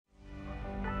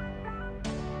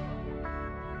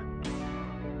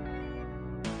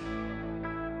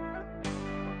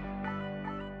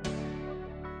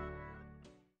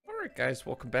Alright guys,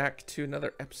 welcome back to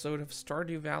another episode of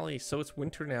Stardew Valley. So it's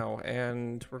winter now,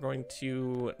 and we're going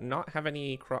to not have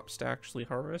any crops to actually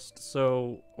harvest,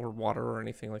 or water or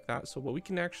anything like that. So what we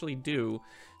can actually do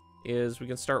is we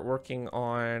can start working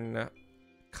on a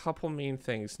couple main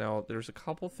things. Now, there's a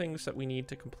couple things that we need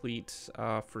to complete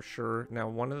for sure. Now,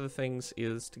 one of the things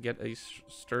is to get a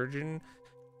sturgeon.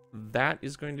 That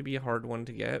is going to be a hard one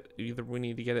to get. Either we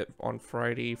need to get it on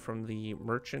Friday from the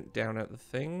merchant down at the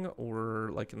thing, or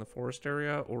like in the forest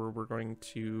area, or we're going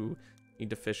to need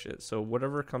to fish it. So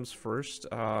whatever comes first,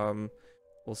 we'll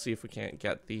see if we can't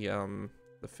get the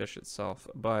fish itself.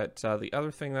 But the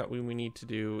other thing that we need to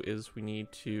do is we need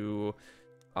to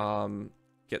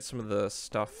get some of the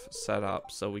stuff set up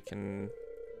so we can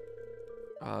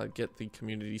get the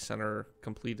community center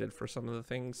completed for some of the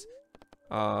things.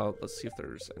 Let's see if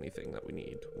there's anything that we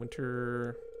need.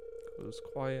 Winter goes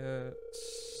quiet.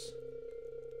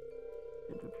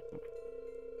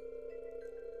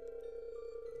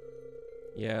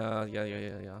 Yeah.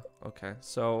 Okay,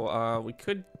 so we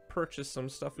could purchase some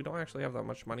stuff. We don't actually have that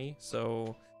much money,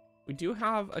 so we do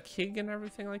have a keg and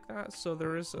everything like that, so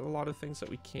there is a lot of things that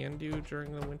we can do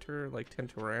during the winter, like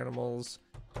tend to our animals.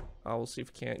 We'll see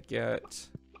if we can't get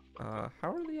how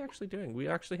are they actually doing? We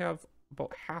actually have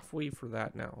about halfway for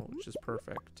that now, which is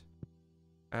perfect.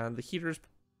 And the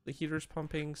heater's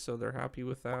pumping, so they're happy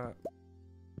with that.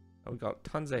 We got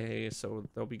tons of hay, so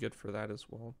they'll be good for that as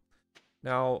well.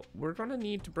 Now we're gonna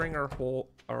need to bring our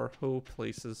hoe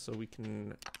places so we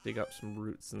can dig up some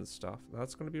roots and stuff.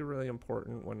 That's gonna be really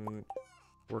important when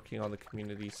working on the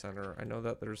community center. I know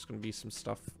that there's gonna be some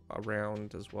stuff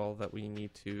around as well that we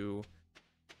need to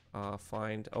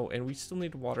find. Oh, and we still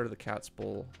need to water the cat's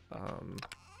bowl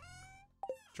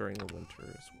during the winter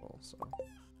as well, so.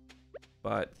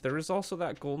 But there is also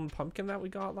that golden pumpkin that we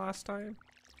got last time.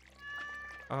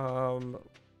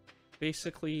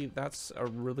 Basically that's a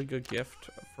really good gift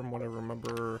from what I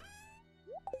remember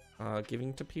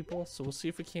giving to people, so we'll see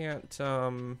if we can't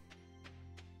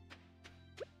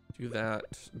do that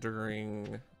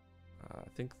during I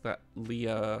think that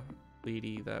Leah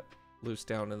lady that lives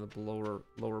down in the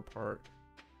lower part.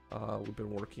 We've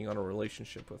been working on a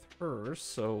relationship with her,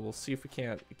 so we'll see if we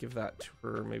can't give that to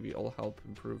her. Maybe it'll help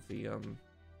improve the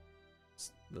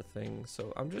thing.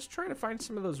 So I'm just trying to find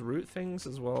some of those root things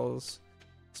as well as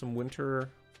some winter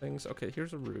things. Okay,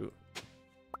 here's a root,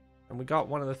 and we got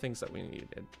one of the things that we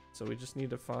needed. So we just need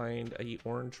to find a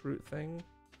orange root thing,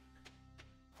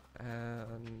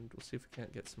 and we'll see if we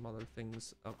can't get some other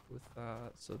things up with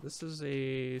that. So this is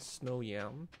a snow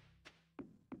yam.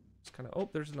 It's kind of, oh,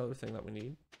 there's another thing that we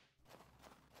need.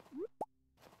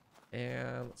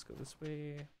 And let's go this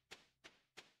way.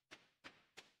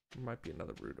 There might be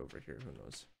another route over here, who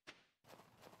knows.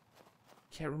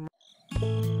 Can't remember.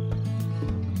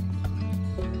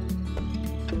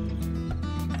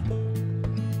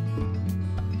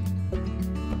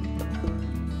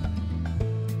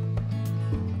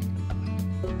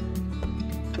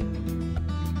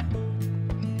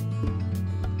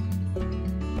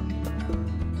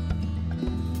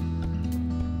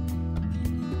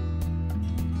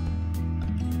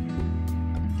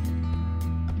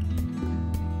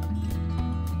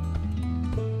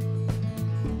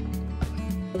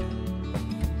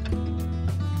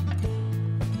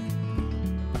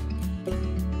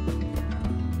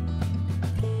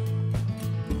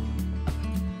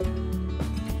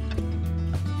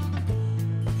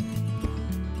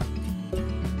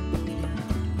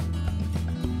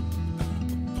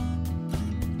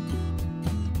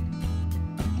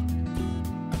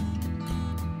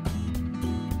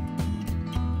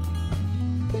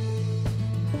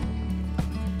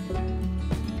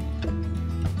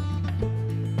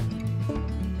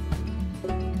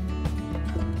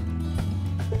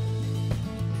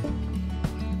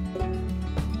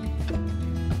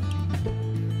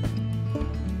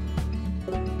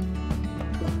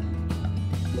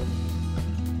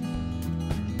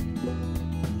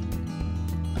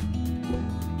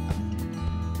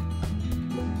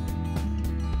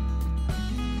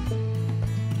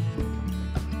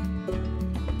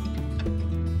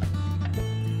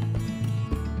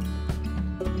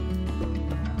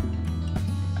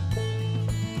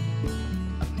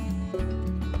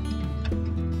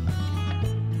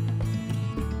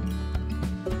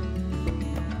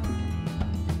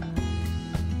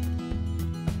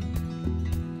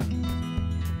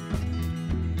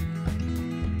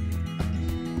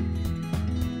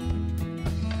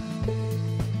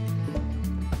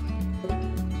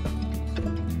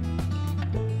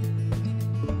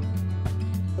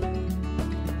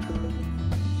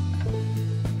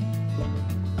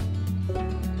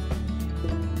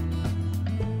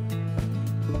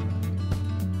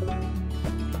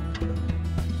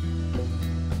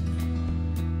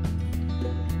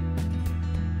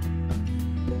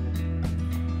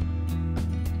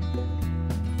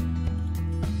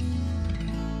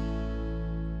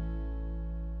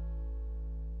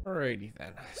 Alrighty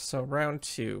then. So round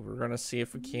 2, we're gonna see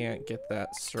if we can't get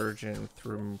that sturgeon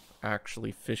through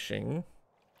actually fishing.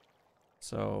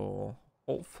 So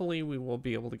hopefully we will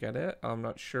be able to get it. I'm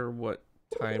not sure what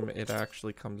time it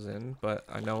actually comes in, but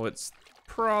I know it's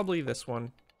probably this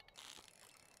one.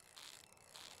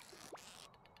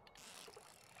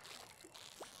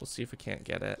 We'll see if we can't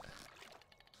get it.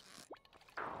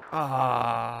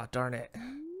 Ah, darn it.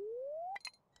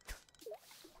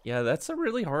 Yeah, that's a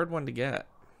really hard one to get.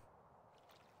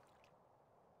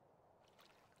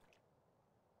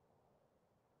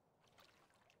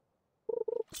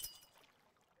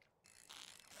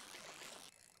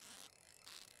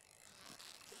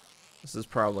 This is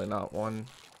probably not one.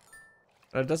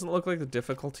 And it doesn't look like the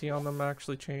difficulty on them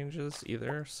actually changes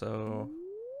either, so...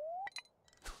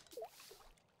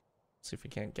 see if we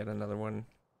can't get another one.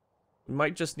 We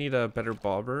might just need a better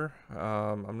bobber.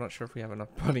 I'm not sure if we have enough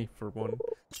money for one.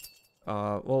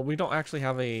 Well, we don't actually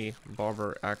have a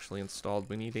bobber actually installed.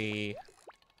 We need a...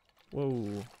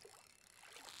 whoa.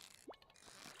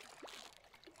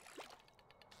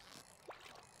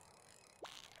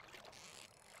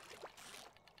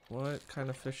 What kind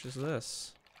of fish is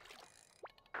this?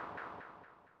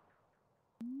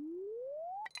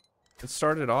 It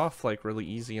started off like really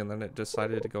easy and then it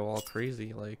decided to go all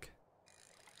crazy like.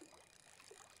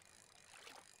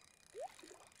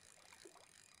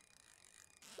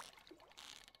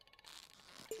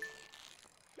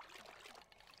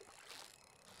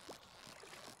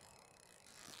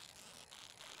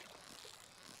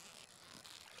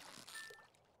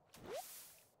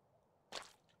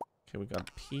 Okay, we got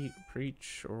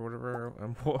preach or whatever.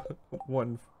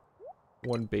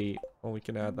 One bait. Well, we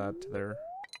can add that to there.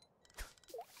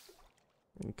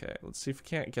 Okay, let's see if we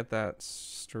can't get that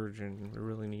sturgeon. We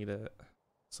really need it.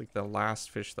 It's like the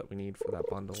last fish that we need for that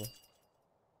bundle.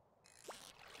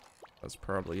 That's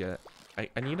probably it.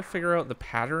 I need to figure out the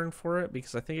pattern for it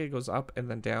because I think it goes up and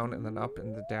then down and then up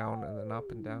and then down and then up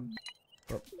and down.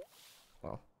 Oh,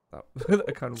 well,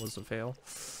 that kind of was a fail.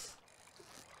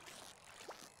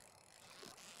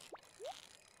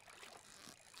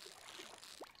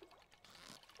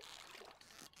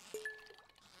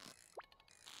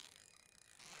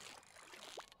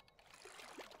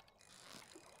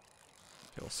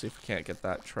 We'll see if we can't get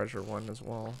that treasure one as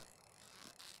well.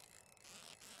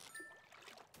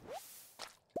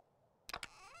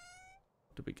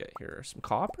 What did we get here? Some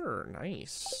copper?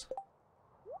 Nice.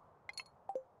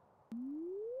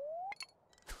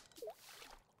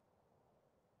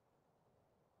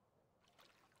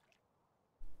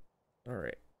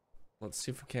 Alright. Let's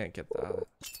see if we can't get that.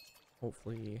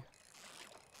 Hopefully...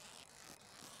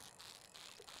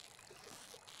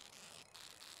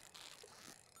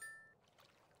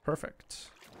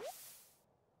 perfect.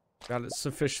 Got it,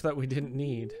 some fish that we didn't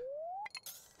need.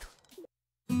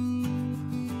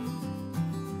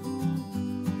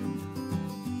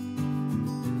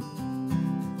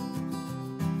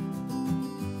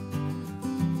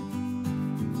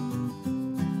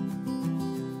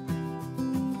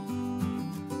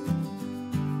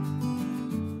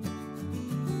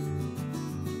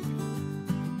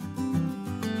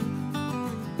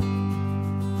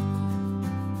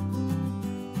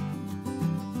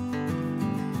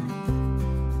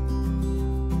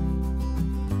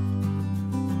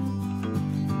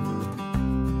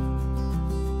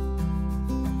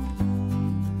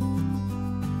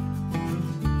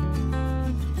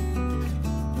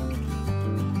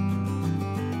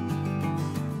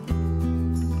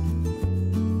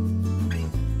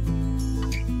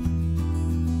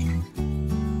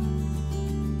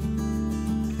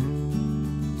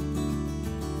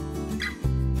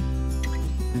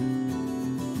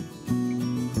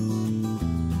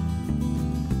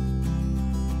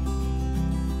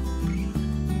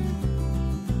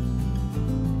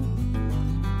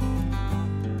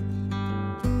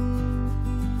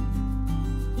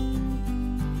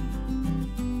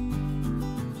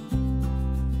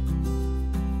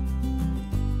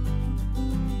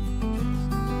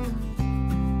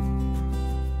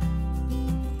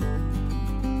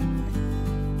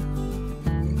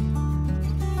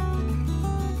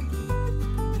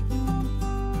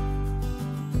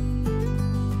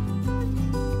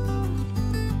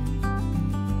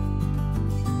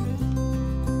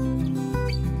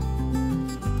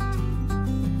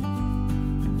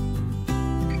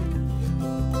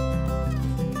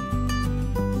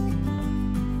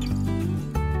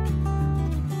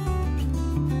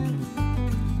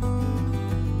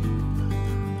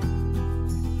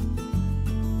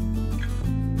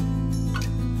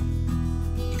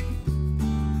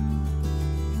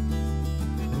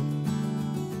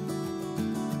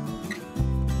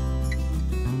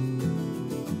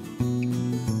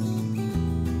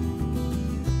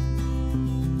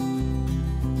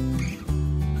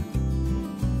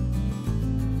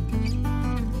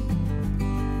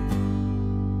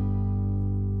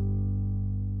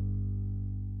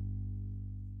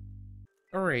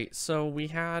 Alright, so we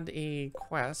had a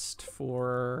quest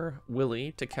for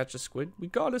Willy to catch a squid. We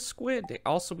got a squid.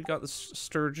 Also, we got the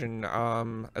sturgeon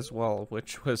as well,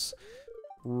 which was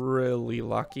really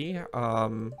lucky.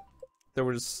 There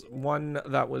was one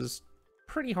that was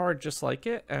pretty hard just like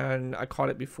it, and I caught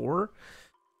it before.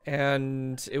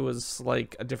 And it was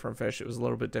like a different fish. It was a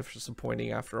little bit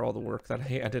disappointing after all the work that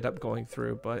I ended up going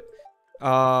through, but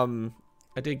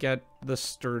I did get the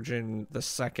sturgeon, the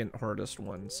second hardest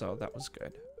one, so that was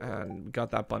good. And we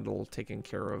got that bundle taken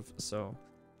care of, so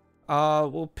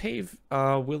we'll pay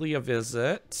Willy a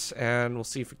visit, and we'll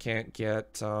see if we can't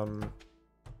get some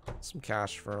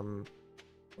cash from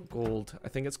gold. I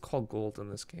think it's called gold in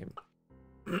this game.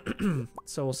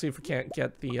 So we'll see if we can't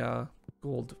get the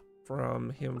gold from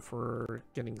him for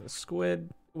getting the squid.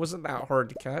 It wasn't that hard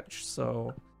to catch,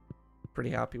 so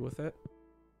pretty happy with it.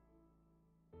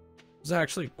 It was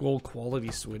actually gold quality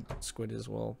squid as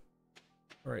well.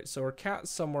 Alright, so our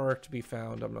cat's somewhere to be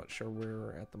found. I'm not sure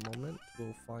where at the moment.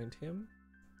 We'll find him.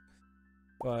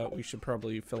 But we should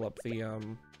probably fill up the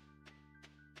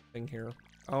thing here.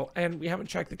 Oh, and we haven't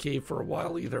checked the cave for a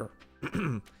while either.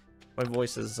 My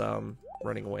voice is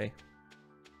running away.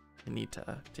 I need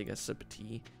to take a sip of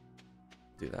tea.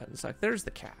 Do that in a sec. There's the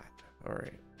cat.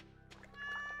 Alright.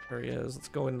 There he is. Let's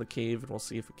go in the cave and we'll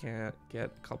see if we can't get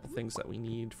a couple things that we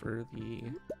need for the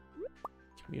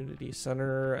community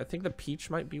center. I think the peach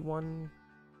might be one.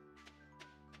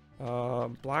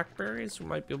 Blackberries we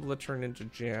might be able to turn into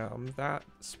jam. That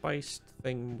spiced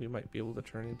thing we might be able to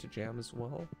turn into jam as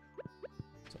well.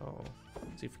 So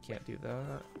let's see if we can't do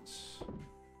that.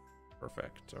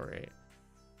 Perfect. Alright.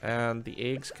 And the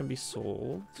eggs can be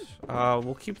sold.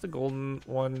 We'll keep the golden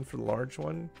one for the large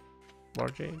one.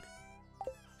 Large egg.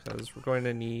 Because we're going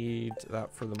to need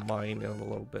that for the mine in a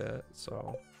little bit,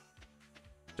 so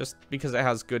just because it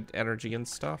has good energy and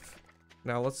stuff.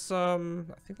 Now let's I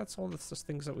think that's all the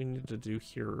things that we need to do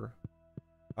here.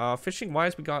 Fishing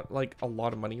wise, we got like a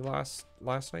lot of money last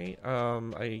night.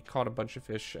 I caught a bunch of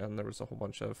fish and there was a whole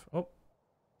bunch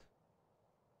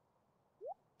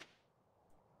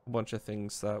of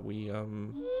things that we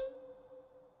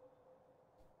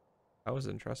that was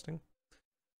interesting.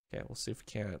 Okay, we'll see if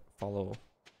we can't follow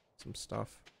some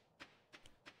stuff.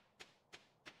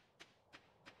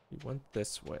 We went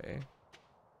this way.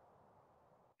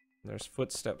 There's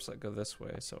footsteps that go this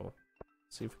way, so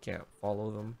see if we can't follow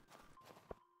them.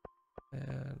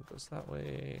 And it goes that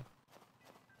way.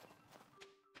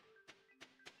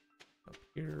 Up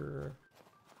here.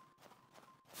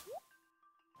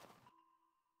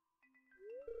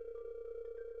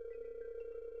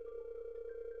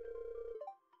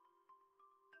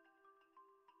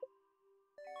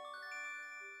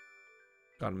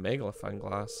 Got a magnifying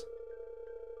glass.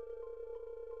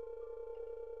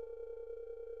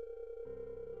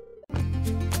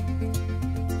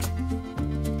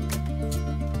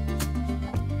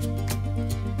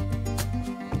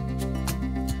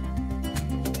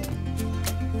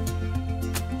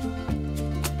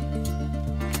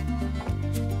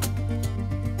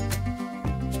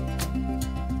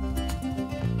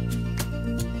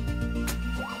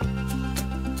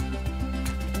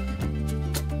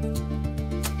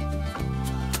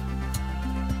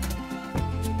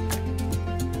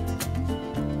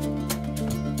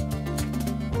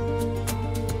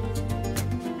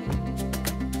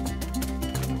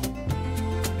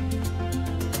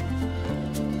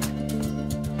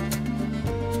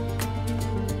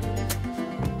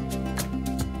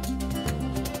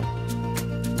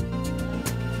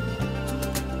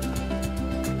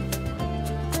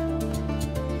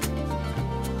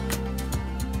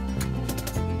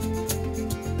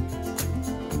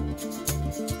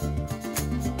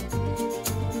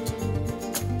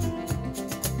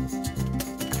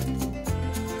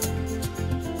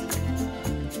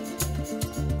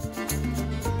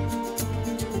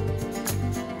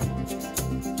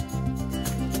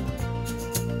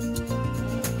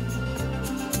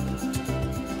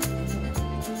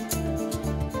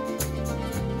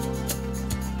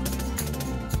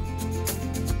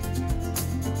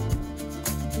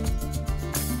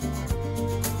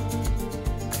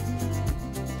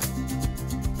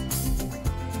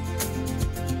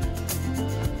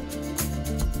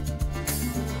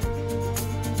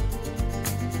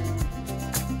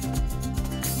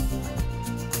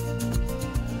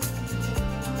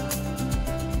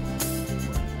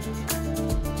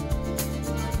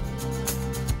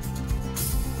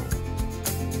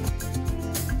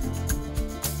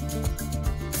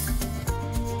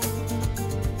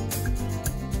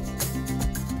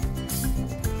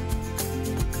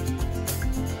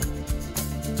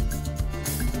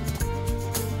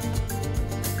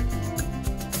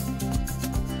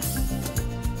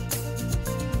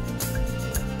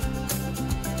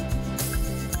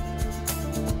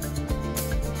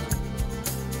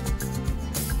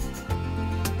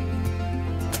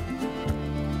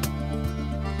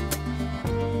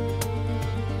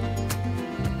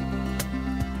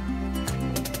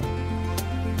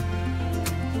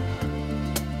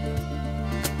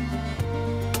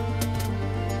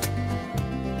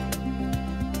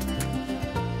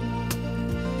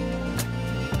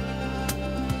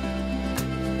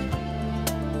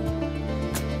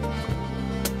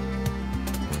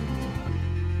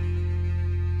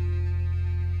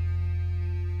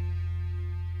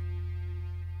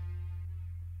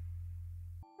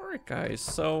 guys,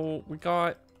 so we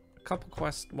got a couple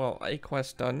quests, well, a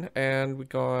quest done, and we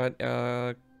got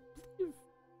 2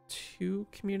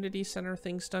 community center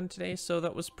things done today, so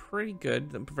that was pretty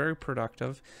good, very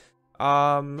productive.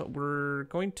 We're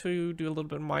going to do a little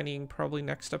bit of mining probably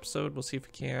next episode. We'll see if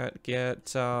we can't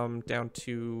get down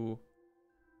to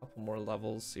a couple more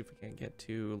levels, see if we can get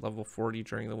to level 40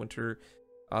 during the winter.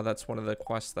 That's one of the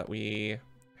quests that we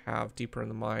have deeper in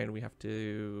the mine. We have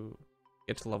to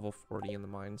get to level 40 in the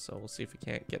mine, so we'll see if we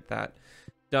can't get that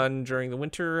done during the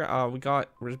winter.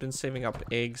 We've been saving up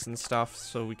eggs and stuff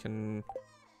so we can,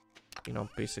 you know,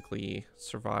 basically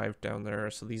survive down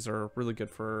there. So these are really good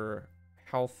for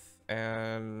health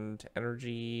and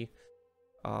energy.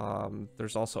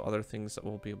 There's also other things that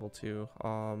we'll be able to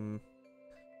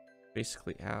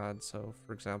basically add. So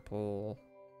for example,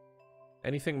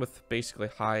 anything with basically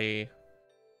high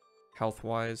health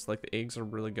wise, like the eggs are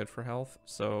really good for health,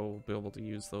 so we'll be able to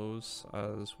use those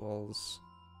as well as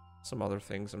some other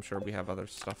things. I'm sure we have other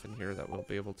stuff in here that we'll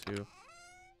be able to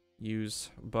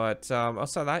use. But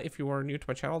outside of that, if you are new to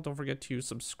my channel, don't forget to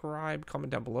subscribe,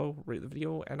 comment down below, rate the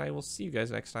video, and I will see you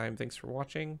guys next time. Thanks for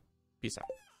watching. Peace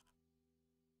out.